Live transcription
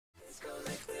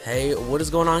Hey, what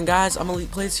is going on, guys? I'm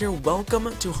ElitePlayz here.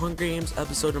 Welcome to Hunger Games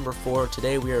episode number 4.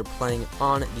 Today we are playing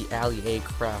on the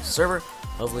FYANB server.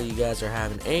 Hopefully you guys are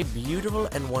having a beautiful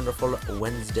and wonderful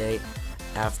Wednesday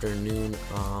afternoon.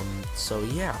 So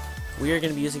yeah, we are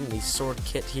going to be using the sword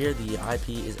kit here. The IP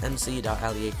is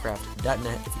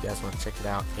mc.alliacraft.net if you guys want to check it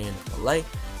out and play.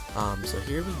 So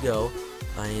here we go,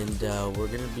 and we're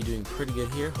going to be doing pretty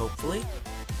good here, hopefully.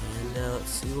 And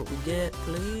let's see what we get,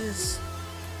 please.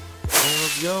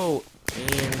 Let's go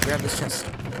and grab this chest.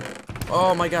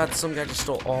 Oh my god, some guy just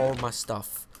stole all my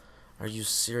stuff. Are you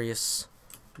serious,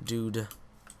 dude?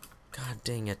 God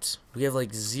dang it. We have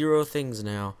like 0 things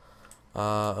now.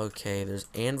 Okay, there's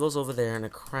anvils over there and a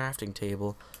crafting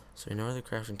table. So you know where the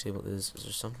crafting table is. Is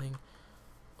there something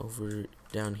over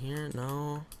down here?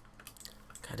 No.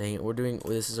 God dang it,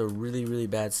 this is a really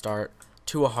bad start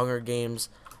to a Hunger Games.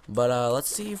 But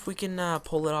let's see if we can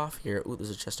pull it off here. Ooh,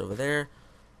 there's a chest over there.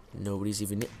 Nobody's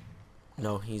even.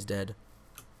 No, he's dead.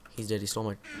 He's dead. He stole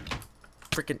my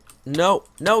freaking. No,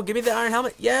 give me the iron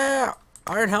helmet. Yeah,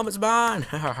 iron helmet's mine.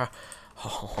 All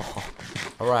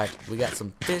right, we got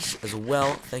some fish as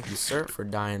well. Thank you, sir, for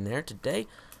dying there today.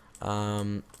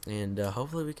 And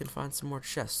hopefully we can find some more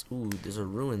chests. Ooh, there's a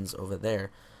ruins over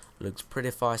there. Looks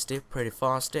pretty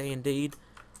frosty indeed.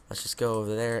 Let's just go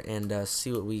over there and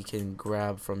see what we can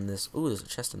grab from this. Ooh, there's a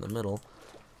chest in the middle.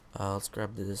 Let's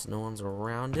grab this. No one's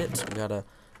around it. We gotta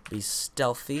be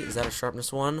stealthy. Is that a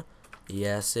sharpness 1?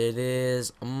 Yes, it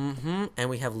is. And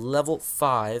we have level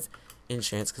 5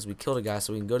 enchants because we killed a guy,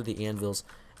 so we can go to the anvils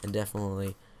and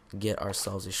definitely get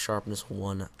ourselves a sharpness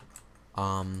 1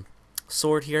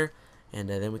 sword here, and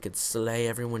then we could slay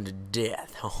everyone to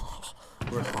death.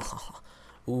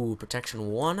 Ooh, protection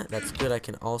 1. That's good. I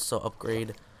can also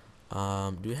upgrade.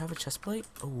 Do we have a chest plate?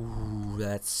 Ooh,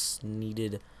 that's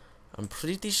needed. I'm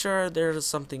pretty sure there's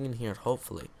something in here.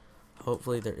 Hopefully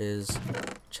there is.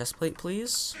 Chest plate,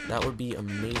 please. That would be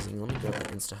amazing. Let me grab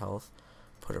the insta health.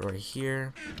 Put it right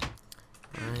here.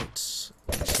 Alright.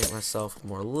 Get myself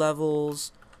more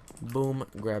levels. Boom.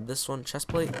 Grab this one. Chest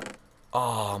plate.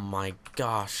 Oh my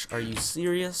gosh. Are you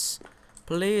serious?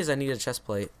 Please, I need a chest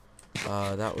plate.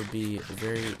 That would be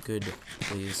very good,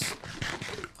 please.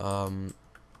 Hunger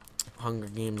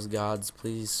Games gods,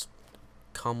 please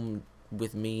come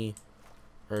with me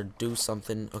or do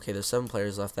something. Okay, there's 7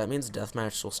 players left. That means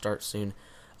deathmatch will start soon.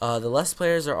 The less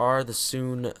players there are,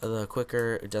 the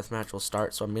quicker deathmatch will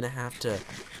start. So I'm gonna have to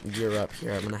gear up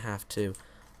here. I'm gonna have to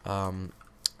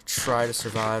try to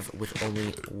survive with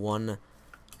only 1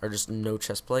 or just no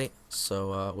chest plate.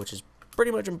 So which is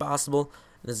pretty much impossible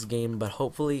in this game. But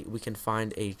hopefully we can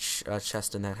find a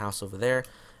chest in that house over there,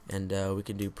 and we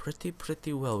can do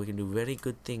pretty well. We can do very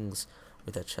good things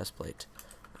with that chest plate.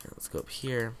 Let's go up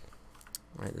here.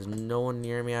 Alright, there's no one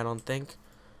near me, I don't think.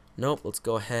 Nope, let's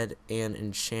go ahead and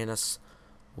enchant us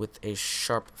with a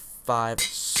sharp 5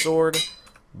 sword.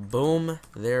 Boom,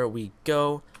 there we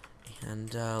go.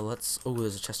 And let's. Oh,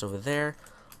 there's a chest over there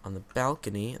on the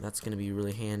balcony. That's going to be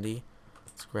really handy.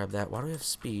 Let's grab that. Why do we have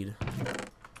speed?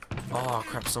 Oh,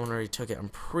 crap, someone already took it. I'm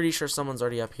pretty sure someone's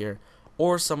already up here.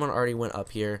 Or someone already went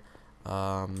up here.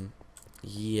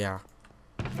 Yeah.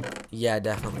 Yeah,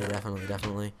 definitely.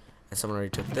 And someone already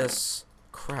took this.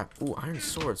 Crap. Ooh, iron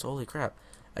swords. Holy crap.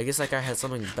 I guess that guy had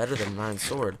something better than an iron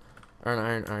sword. Or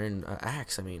an iron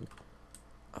axe, I mean.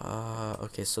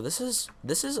 Okay, so this is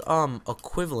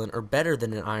equivalent or better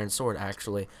than an iron sword,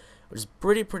 actually. Which is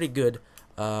pretty good.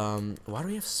 Why do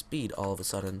we have speed all of a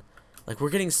sudden? Like, we're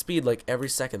getting speed like every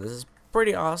second. This is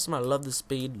pretty awesome. I love the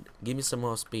speed. Give me some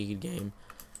more speed, game.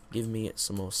 Give me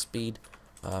some more speed.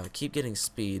 Keep getting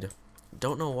speed.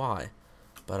 Don't know why,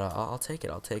 but I'll take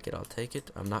it.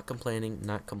 I'm not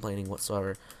complaining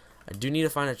whatsoever. I do need to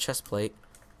find a chest plate,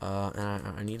 and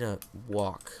I need to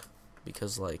walk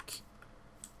because, like,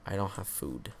 I don't have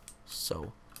food.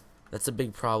 So that's a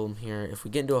big problem here. If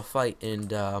we get into a fight and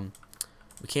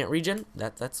we can't regen,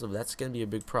 that's gonna be a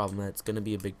big problem. That's gonna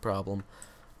be a big problem.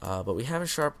 But we have a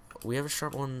sharp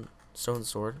 1 stone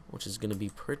sword, which is gonna be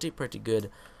pretty good.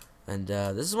 And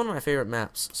this is one of my favorite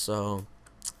maps, so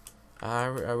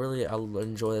I'll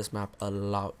enjoy this map a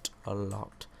lot.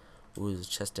 Ooh, there's a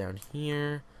chest down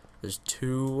here. There's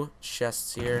 2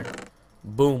 chests here.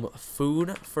 Boom,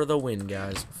 food for the win,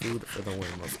 guys. Food for the win.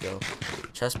 Let's go.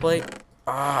 Chest plate.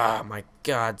 Ah, my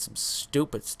god, some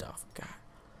stupid stuff.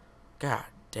 God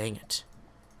dang it.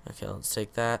 Okay, let's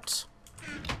take that.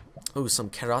 Ooh, some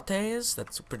karates.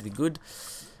 That's pretty good.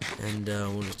 And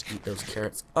we'll just eat those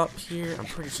carrots up here. I'm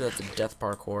pretty sure that's a death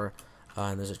parkour.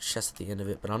 And there's a chest at the end of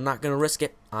it, but I'm not gonna risk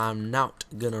it.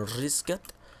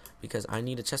 Because I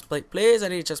need a chest plate. Please, I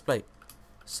need a chest plate.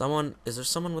 Is there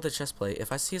someone with a chest plate?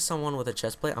 If I see someone with a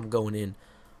chest plate, I'm going in.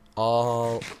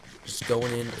 Just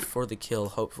going in for the kill.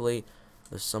 Hopefully,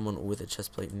 there's someone with a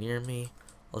chest plate near me.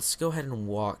 Let's go ahead and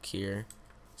walk here.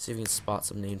 See if we can spot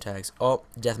some name tags. Oh,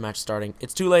 deathmatch starting.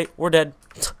 It's too late. We're dead.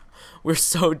 We're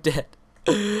so dead.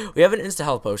 We have an insta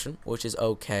health potion, which is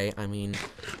okay. I mean,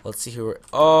 let's see who we're.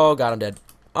 Oh God, I'm dead.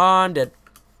 I'm dead.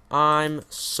 I'm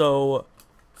so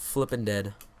flippin'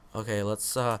 dead. Okay,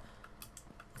 let's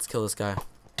kill this guy.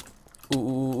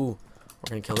 Ooh. We're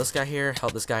gonna kill this guy here.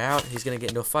 Help this guy out. He's gonna get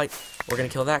into a fight. We're gonna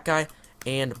kill that guy,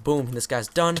 and boom, this guy's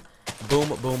done. Boom,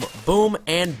 boom, boom,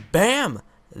 and bam.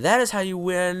 That is how you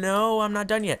win. No, I'm not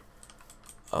done yet.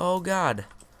 Oh God.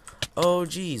 Oh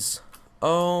jeez.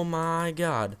 Oh my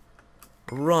God.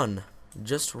 Run.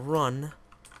 Just run.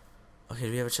 Okay,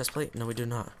 do we have a chest plate? No, we do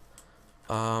not.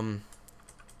 Oh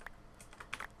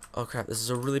crap, this is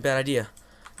a really bad idea.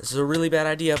 This is a really bad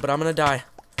idea, but I'm gonna die.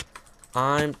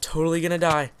 I'm totally gonna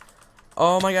die.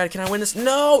 Oh my God, can I win this?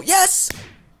 No! Yes!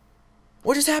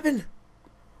 What just happened?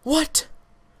 What?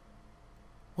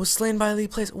 Was slain by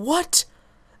ElitePlayz. What?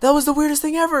 That was the weirdest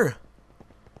thing ever.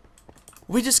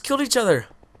 We just killed each other.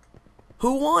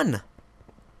 Who won?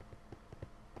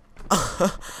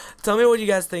 Tell me what you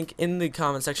guys think in the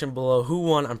comment section below. Who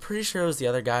won? I'm pretty sure it was the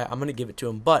other guy. I'm gonna give it to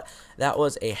him, but that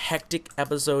was a hectic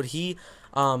episode. He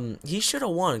should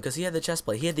have won because he had the chest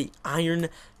plate. He had the iron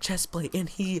chest plate, and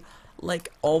he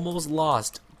like almost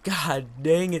lost. God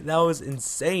dang it, that was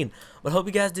insane. But hope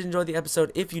you guys did enjoy the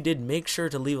episode. If you did, make sure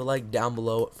to leave a like down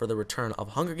below for the return of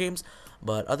Hunger Games.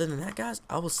 But other than that, guys,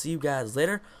 I will see you guys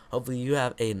later. Hopefully you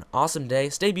have an awesome day.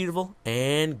 Stay beautiful,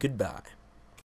 and goodbye.